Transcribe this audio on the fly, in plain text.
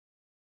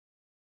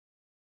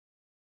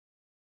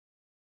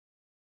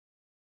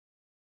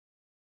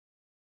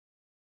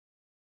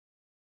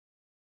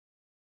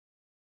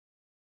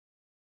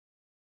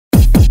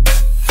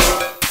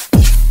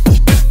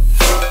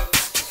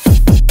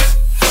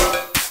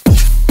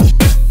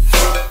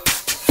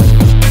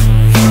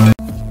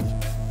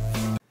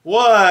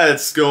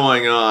What's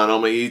going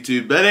on my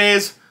YouTube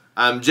buddies?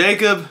 I'm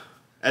Jacob.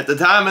 At the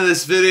time of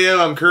this video,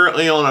 I'm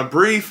currently on a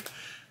brief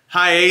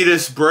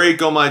hiatus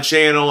break on my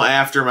channel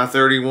after my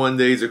 31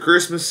 Days of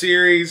Christmas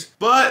series,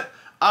 but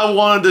I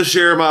wanted to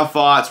share my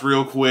thoughts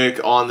real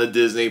quick on the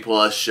Disney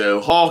Plus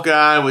show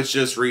Hawkeye, which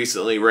just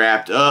recently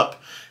wrapped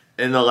up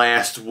in the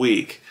last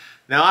week.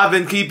 Now, I've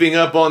been keeping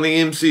up on the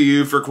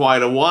MCU for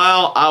quite a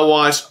while. I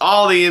watched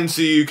all the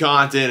MCU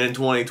content in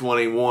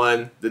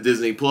 2021, the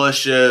Disney Plus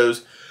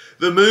shows,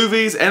 the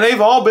movies, and they've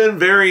all been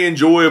very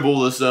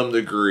enjoyable to some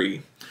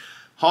degree.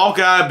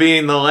 Hawkeye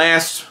being the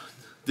last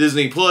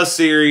Disney Plus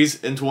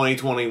series in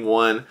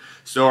 2021,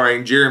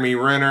 starring Jeremy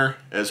Renner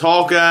as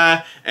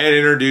Hawkeye and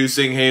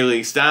introducing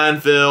Hailee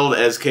Steinfeld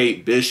as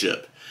Kate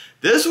Bishop.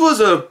 This was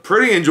a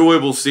pretty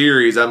enjoyable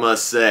series, I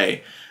must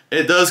say.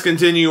 It does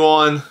continue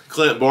on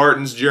Clint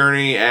Barton's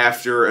journey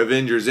after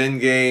Avengers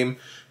Endgame.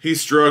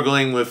 He's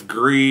struggling with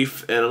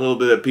grief and a little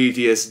bit of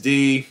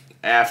PTSD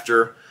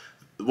after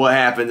what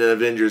happened in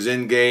Avengers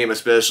Endgame,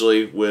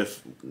 especially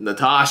with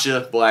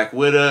Natasha, Black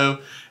Widow,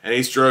 and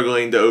he's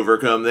struggling to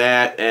overcome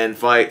that and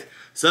fight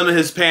some of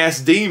his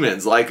past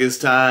demons, like his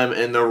time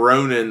in the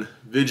Ronin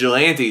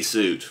vigilante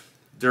suit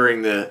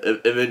during the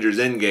Avengers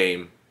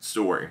Endgame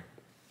story.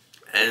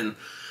 And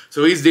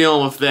so he's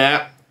dealing with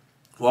that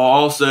while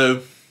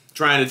also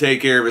trying to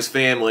take care of his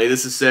family.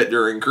 This is set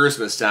during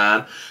Christmas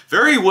time.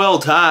 Very well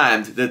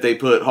timed that they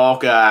put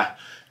Hawkeye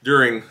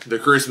during the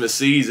Christmas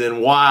season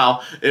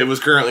while it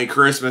was currently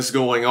Christmas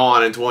going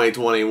on in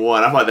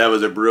 2021. I thought that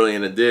was a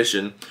brilliant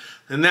addition.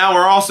 And now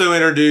we're also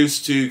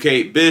introduced to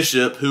Kate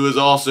Bishop, who is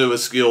also a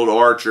skilled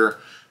archer,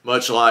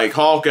 much like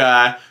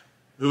Hawkeye,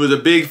 who was a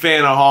big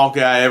fan of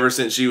Hawkeye ever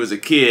since she was a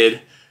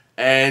kid.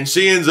 And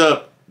she ends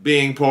up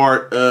being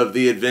part of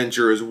the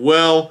adventure as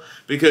well,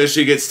 because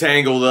she gets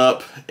tangled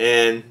up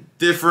in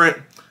different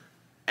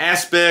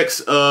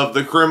aspects of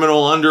the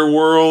criminal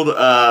underworld.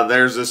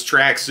 There's this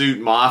tracksuit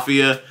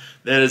mafia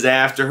that is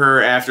after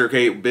her after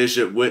Kate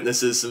Bishop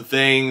witnesses some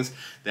things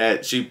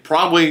that she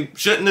probably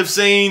shouldn't have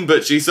seen,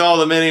 but she saw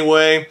them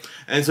anyway.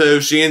 And so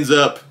she ends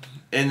up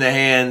in the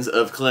hands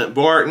of Clint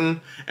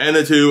Barton, and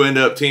the two end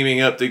up teaming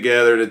up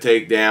together to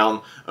take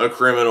down a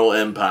criminal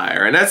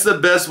empire. And that's the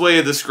best way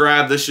to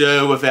describe the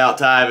show without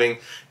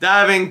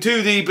diving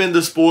too deep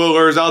into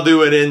spoilers. I'll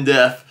do an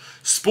in-depth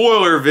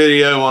spoiler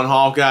video on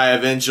Hawkeye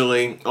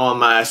eventually on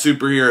my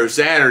Superhero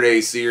Saturday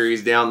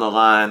series down the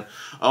line,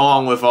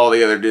 along with all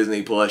the other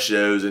Disney Plus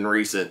shows and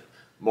recent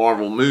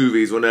Marvel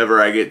movies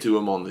whenever I get to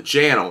them on the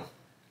channel.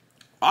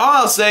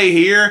 All I'll say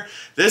here,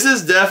 this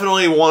is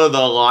definitely one of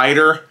the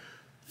lighter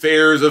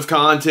fares of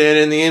content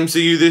in the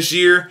MCU this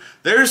year.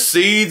 There's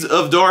seeds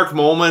of dark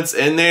moments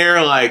in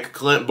there, like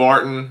Clint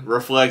Barton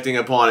reflecting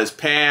upon his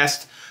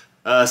past,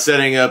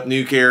 setting up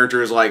new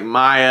characters like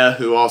Maya,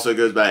 who also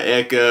goes by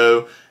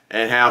Echo,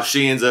 and how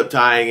she ends up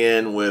tying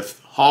in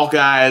with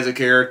Hawkeye as a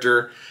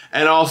character.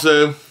 And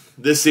also,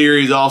 this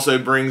series also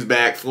brings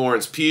back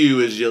Florence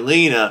Pugh as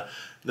Yelena,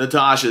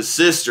 Natasha's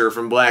sister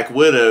from Black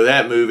Widow,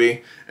 that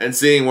movie, and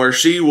seeing where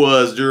she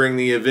was during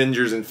the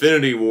Avengers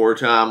Infinity War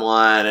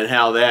timeline and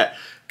how that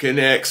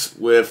connects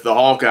with the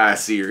Hawkeye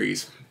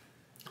series.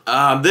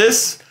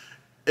 This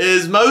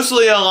is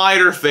mostly a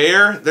lighter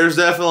fare. There's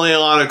definitely a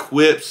lot of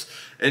quips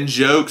and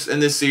jokes in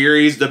this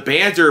series. The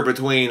banter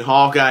between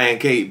Hawkeye and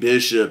Kate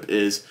Bishop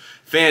is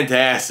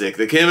fantastic.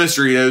 The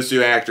chemistry those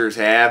two actors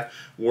have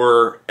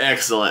were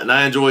excellent, and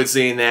I enjoyed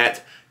seeing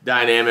that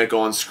dynamic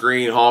on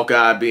screen.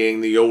 Hawkeye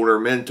being the older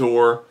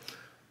mentor,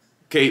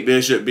 Kate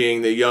Bishop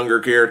being the younger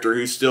character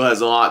who still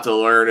has a lot to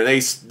learn, and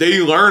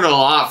they learn a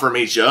lot from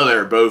each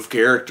other, both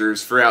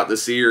characters, throughout the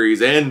series,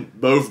 and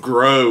both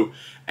grow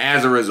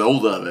as a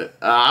result of it.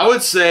 I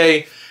would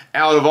say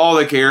out of all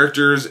the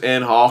characters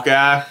in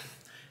Hawkeye,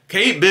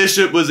 Kate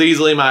Bishop was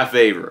easily my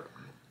favorite.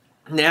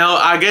 Now,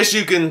 I guess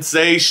you can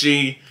say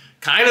she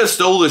kind of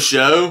stole the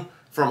show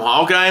from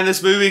Hawkeye in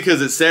this movie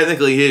because it's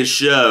technically his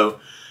show,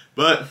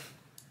 but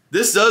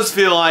this does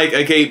feel like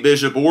a Kate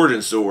Bishop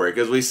origin story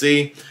because we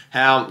see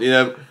how,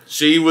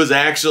 she was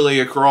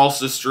actually across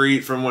the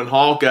street from when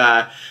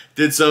Hawkeye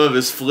did some of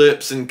his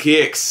flips and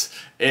kicks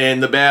in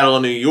the Battle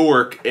of New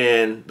York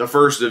in the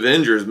first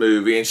Avengers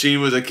movie, and she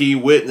was a key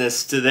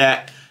witness to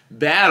that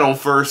battle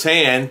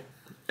firsthand,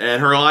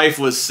 and her life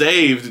was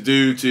saved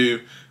due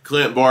to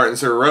Clint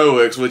Barton's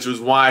heroics, which was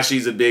why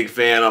she's a big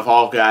fan of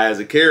Hawkeye as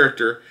a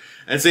character.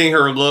 And seeing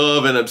her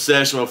love and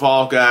obsession with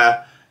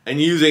Hawkeye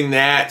and using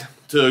that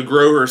to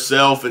grow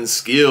herself and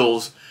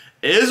skills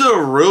is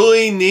a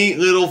really neat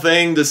little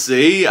thing to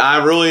see.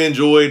 I really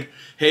enjoyed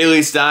Hailee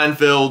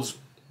Steinfeld's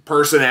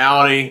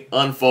personality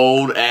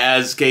unfold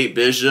as Kate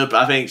Bishop.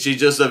 I think she's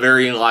just a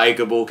very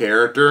likable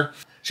character.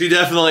 She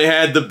definitely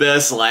had the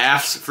best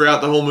laughs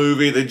throughout the whole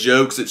movie, the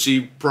jokes that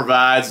she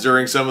provides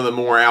during some of the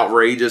more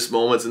outrageous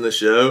moments in the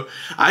show.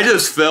 I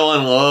just fell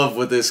in love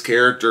with this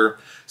character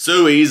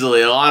so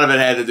easily. A lot of it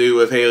had to do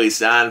with Hailee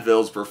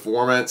Steinfeld's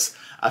performance.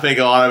 I think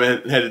a lot of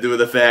it had to do with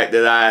the fact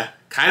that I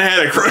kind of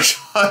had a crush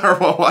on her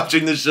while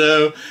watching the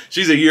show.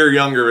 She's a year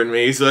younger than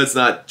me, so that's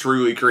not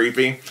truly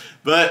creepy.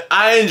 But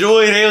I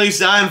enjoyed Hailee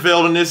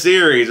Steinfeld in this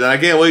series, and I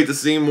can't wait to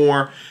see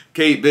more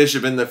Kate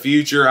Bishop in the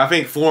future. I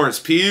think Florence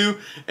Pugh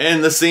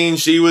and the scene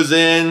she was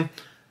in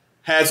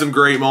had some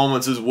great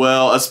moments as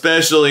well,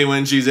 especially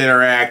when she's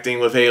interacting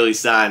with Hailee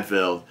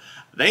Steinfeld.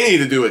 They need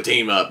to do a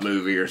team-up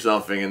movie or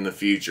something in the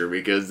future,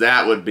 because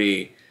that would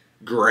be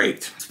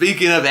great.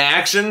 Speaking of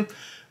action,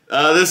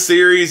 this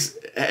series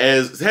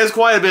has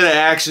quite a bit of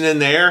action in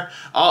there.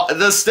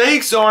 The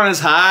stakes aren't as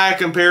high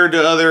compared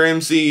to other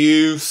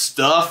MCU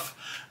stuff.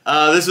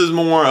 This is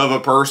more of a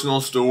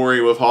personal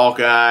story with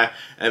Hawkeye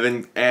and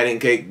then adding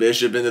Kate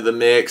Bishop into the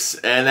mix.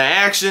 And the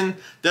action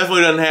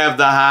definitely doesn't have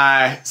the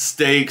high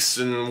stakes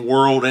and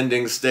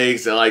world-ending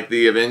stakes that like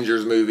the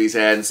Avengers movies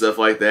had and stuff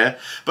like that.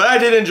 But I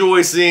did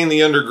enjoy seeing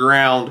the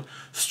underground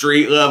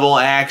street-level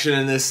action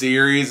in this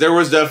series. There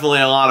was definitely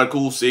a lot of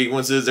cool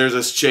sequences. There's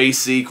this chase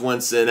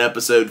sequence in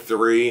episode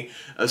 3,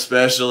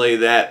 especially,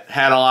 that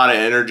had a lot of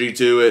energy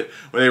to it,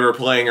 where they were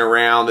playing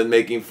around and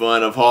making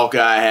fun of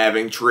Hawkeye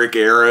having trick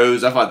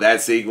arrows. I thought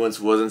that sequence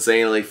was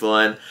insanely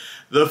fun.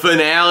 The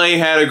finale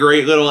had a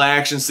great little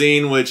action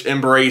scene which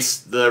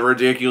embraced the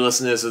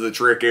ridiculousness of the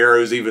trick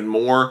arrows even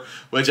more,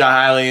 which I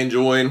highly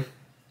enjoyed.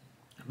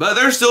 But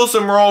there's still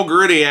some raw,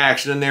 gritty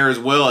action in there as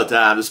well at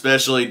times,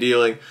 especially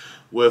dealing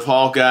with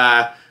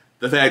Hawkeye,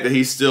 the fact that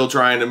he's still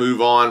trying to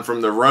move on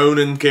from the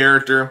Ronin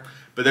character.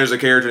 But there's a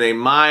character named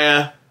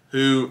Maya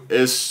who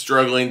is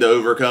struggling to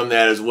overcome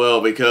that as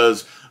well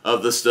because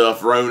of the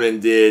stuff Ronin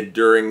did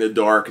during the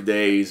dark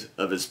days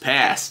of his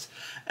past.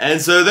 And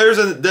so there's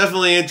a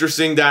definitely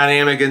interesting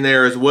dynamic in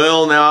there as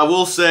well. Now, I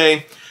will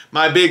say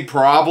my big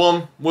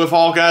problem with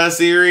Hawkeye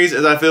series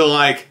is I feel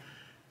like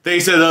they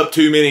set up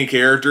too many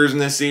characters in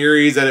this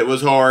series, that it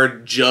was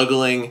hard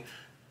juggling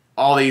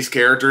all these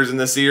characters in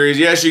the series.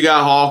 Yes, you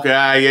got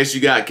Hawkeye. Yes,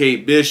 you got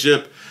Kate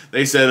Bishop.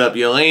 They set up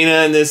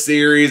Yelena in this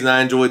series, and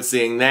I enjoyed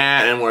seeing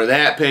that and where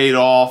that paid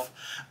off.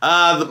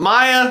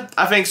 Maya,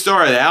 I think,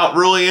 started out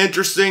really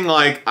interesting.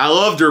 Like, I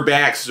loved her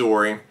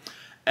backstory,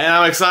 and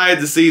I'm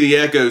excited to see the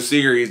Echo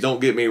series,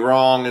 don't get me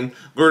wrong, and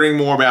learning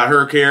more about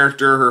her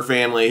character, her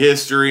family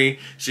history.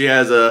 She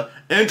has a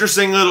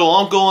interesting little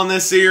uncle in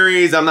this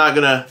series. I'm not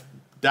going to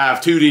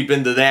dive too deep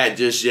into that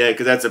just yet,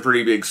 because that's a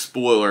pretty big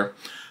spoiler.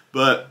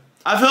 But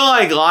I feel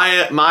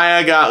like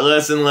Maya got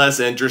less and less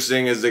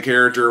interesting as the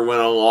character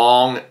went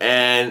along,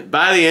 and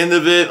by the end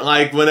of it,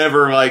 like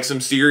whenever like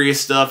some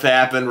serious stuff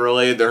happened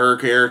related to her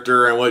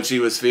character and what she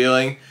was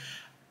feeling,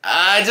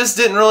 I just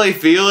didn't really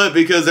feel it,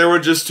 because there were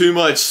just too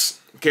much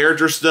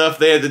character stuff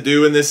they had to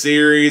do in this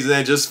series, and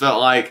it just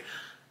felt like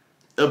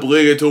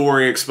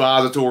obligatory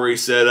expository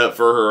setup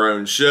for her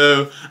own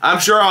show. I'm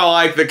sure I'll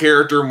like the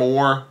character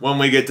more when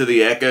we get to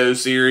the Echo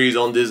series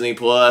on Disney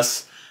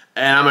Plus.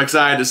 And I'm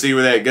excited to see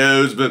where that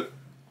goes. But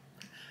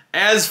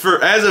as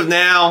of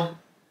now,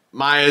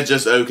 Maya's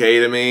just okay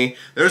to me.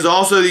 There's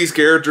also these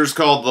characters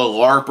called the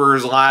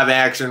LARPers, live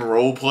action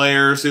role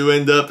players, who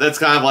end up, that's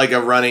kind of like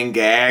a running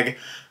gag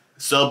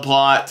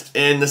subplot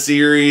in the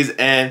series.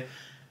 And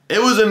it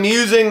was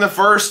amusing the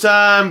first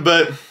time,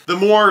 but the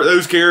more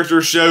those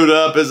characters showed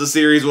up as the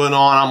series went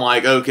on, I'm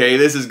like, okay,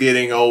 this is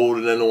getting old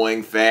and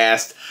annoying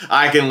fast.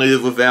 I can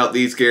live without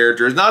these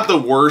characters. Not the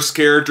worst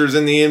characters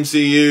in the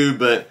MCU,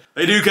 but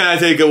they do kind of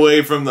take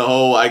away from the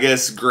whole, I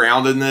guess,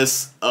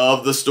 groundedness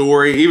of the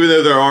story. Even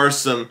though there are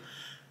some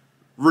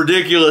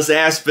ridiculous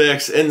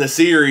aspects in the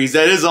series,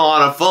 that is a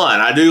lot of fun.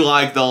 I do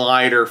like the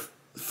lighter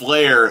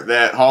flair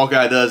that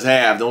Hawkeye does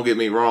have, don't get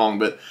me wrong,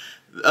 but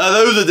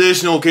those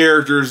additional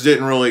characters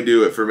didn't really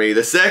do it for me.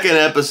 The second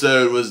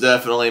episode was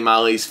definitely my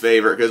least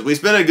favorite, because we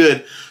spent a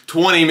good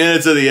 20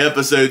 minutes of the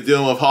episode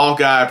dealing with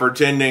Hawkeye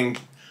pretending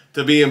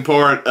to be in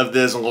part of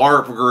this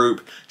LARP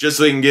group just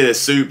so he can get his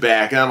suit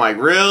back. And I'm like,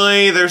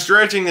 really? They're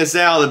stretching this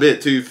out a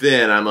bit too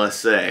thin, I must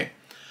say.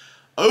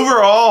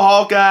 Overall,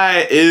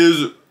 Hawkeye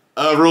is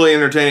a really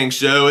entertaining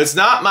show. It's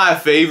not my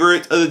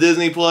favorite of the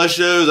Disney Plus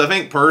shows. I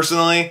think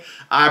personally,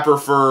 I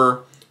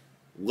prefer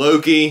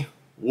Loki,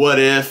 What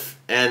If,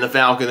 and The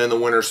Falcon and the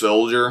Winter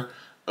Soldier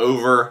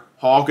over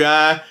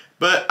Hawkeye.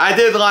 But I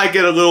did like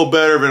it a little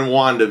better than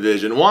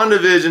WandaVision.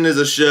 WandaVision is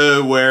a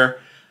show where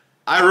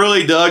I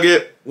really dug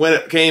it when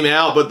it came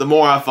out, but the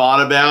more I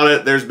thought about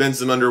it, there's been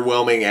some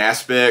underwhelming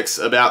aspects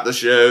about the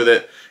show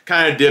that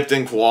kind of dipped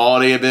in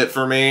quality a bit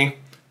for me.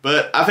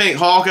 But I think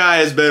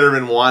Hawkeye is better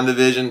than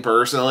WandaVision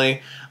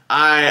personally.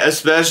 I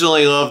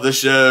especially love the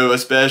show,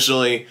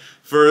 especially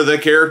for the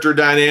character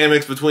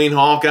dynamics between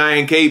Hawkeye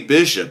and Kate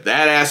Bishop.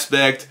 That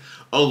aspect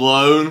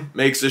alone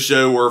makes the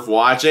show worth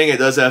watching. It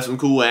does have some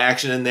cool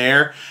action in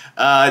there.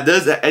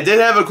 It did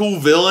have a cool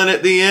villain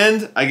at the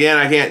end. Again,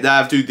 I can't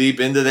dive too deep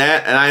into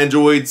that, and I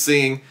enjoyed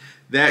seeing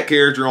that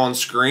character on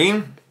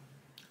screen.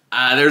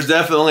 There's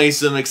definitely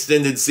some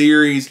extended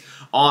series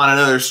on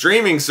another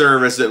streaming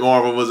service that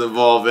Marvel was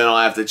involved in I'll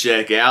have to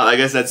check out. I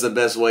guess that's the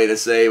best way to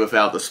say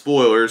without the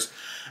spoilers.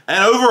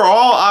 And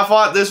overall, I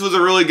thought this was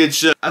a really good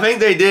show. I think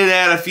they did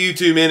add a few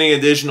too many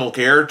additional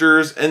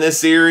characters in this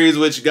series,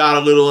 which got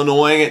a little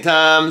annoying at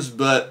times,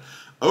 but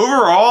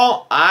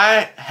overall,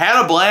 I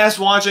had a blast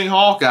watching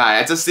Hawkeye.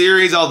 It's a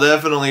series I'll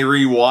definitely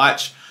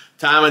rewatch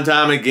time and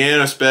time again,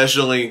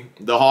 especially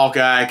the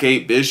Hawkeye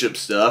Kate Bishop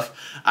stuff.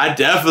 I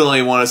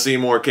definitely want to see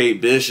more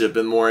Kate Bishop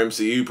and more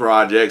MCU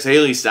projects.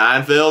 Hailee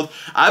Steinfeld,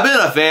 I've been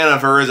a fan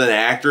of her as an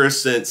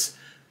actress since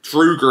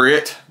True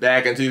Grit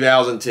back in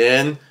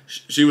 2010.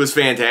 She was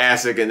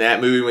fantastic in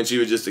that movie when she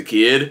was just a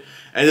kid.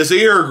 And to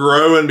see her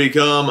grow and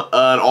become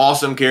an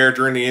awesome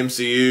character in the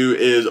MCU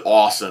is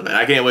awesome. And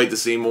I can't wait to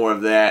see more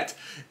of that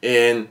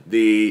in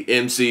the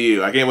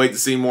MCU. I can't wait to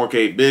see more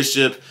Kate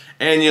Bishop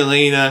and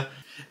Yelena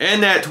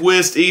and that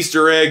twist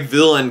Easter egg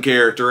villain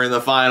character in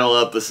the final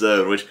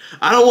episode, which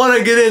I don't want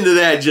to get into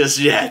that just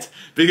yet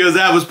because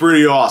that was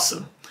pretty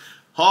awesome.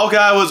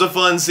 Hawkeye was a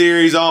fun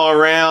series all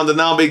around,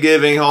 and I'll be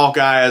giving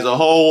Hawkeye as a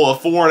whole a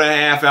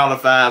 4.5 out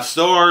of 5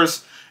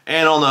 stars.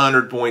 And on the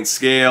 100-point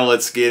scale,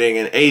 it's getting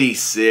an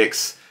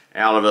 86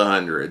 out of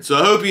 100. So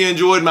I hope you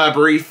enjoyed my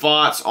brief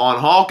thoughts on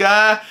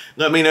Hawkeye.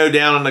 Let me know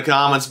down in the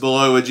comments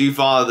below, would you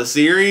follow the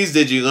series?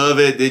 Did you love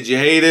it? Did you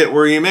hate it?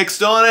 Were you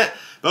mixed on it?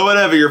 But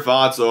whatever your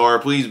thoughts are,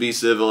 please be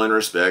civil and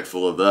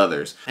respectful of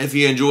others. If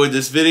you enjoyed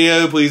this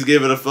video, please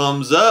give it a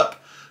thumbs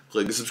up.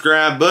 Click the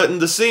subscribe button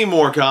to see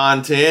more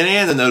content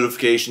and the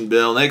notification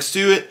bell next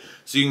to it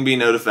so you can be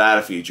notified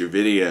of future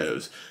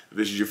videos. If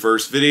this is your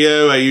first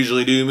video, I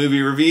usually do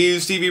movie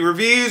reviews, TV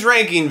reviews,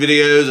 ranking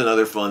videos, and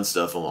other fun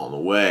stuff along the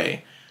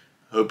way.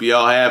 Hope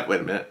y'all have,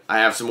 wait a minute, I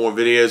have some more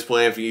videos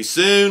planned for you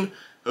soon.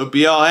 Hope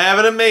y'all have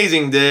an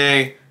amazing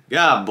day.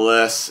 God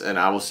bless, and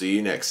I will see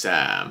you next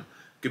time.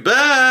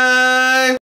 Goodbye!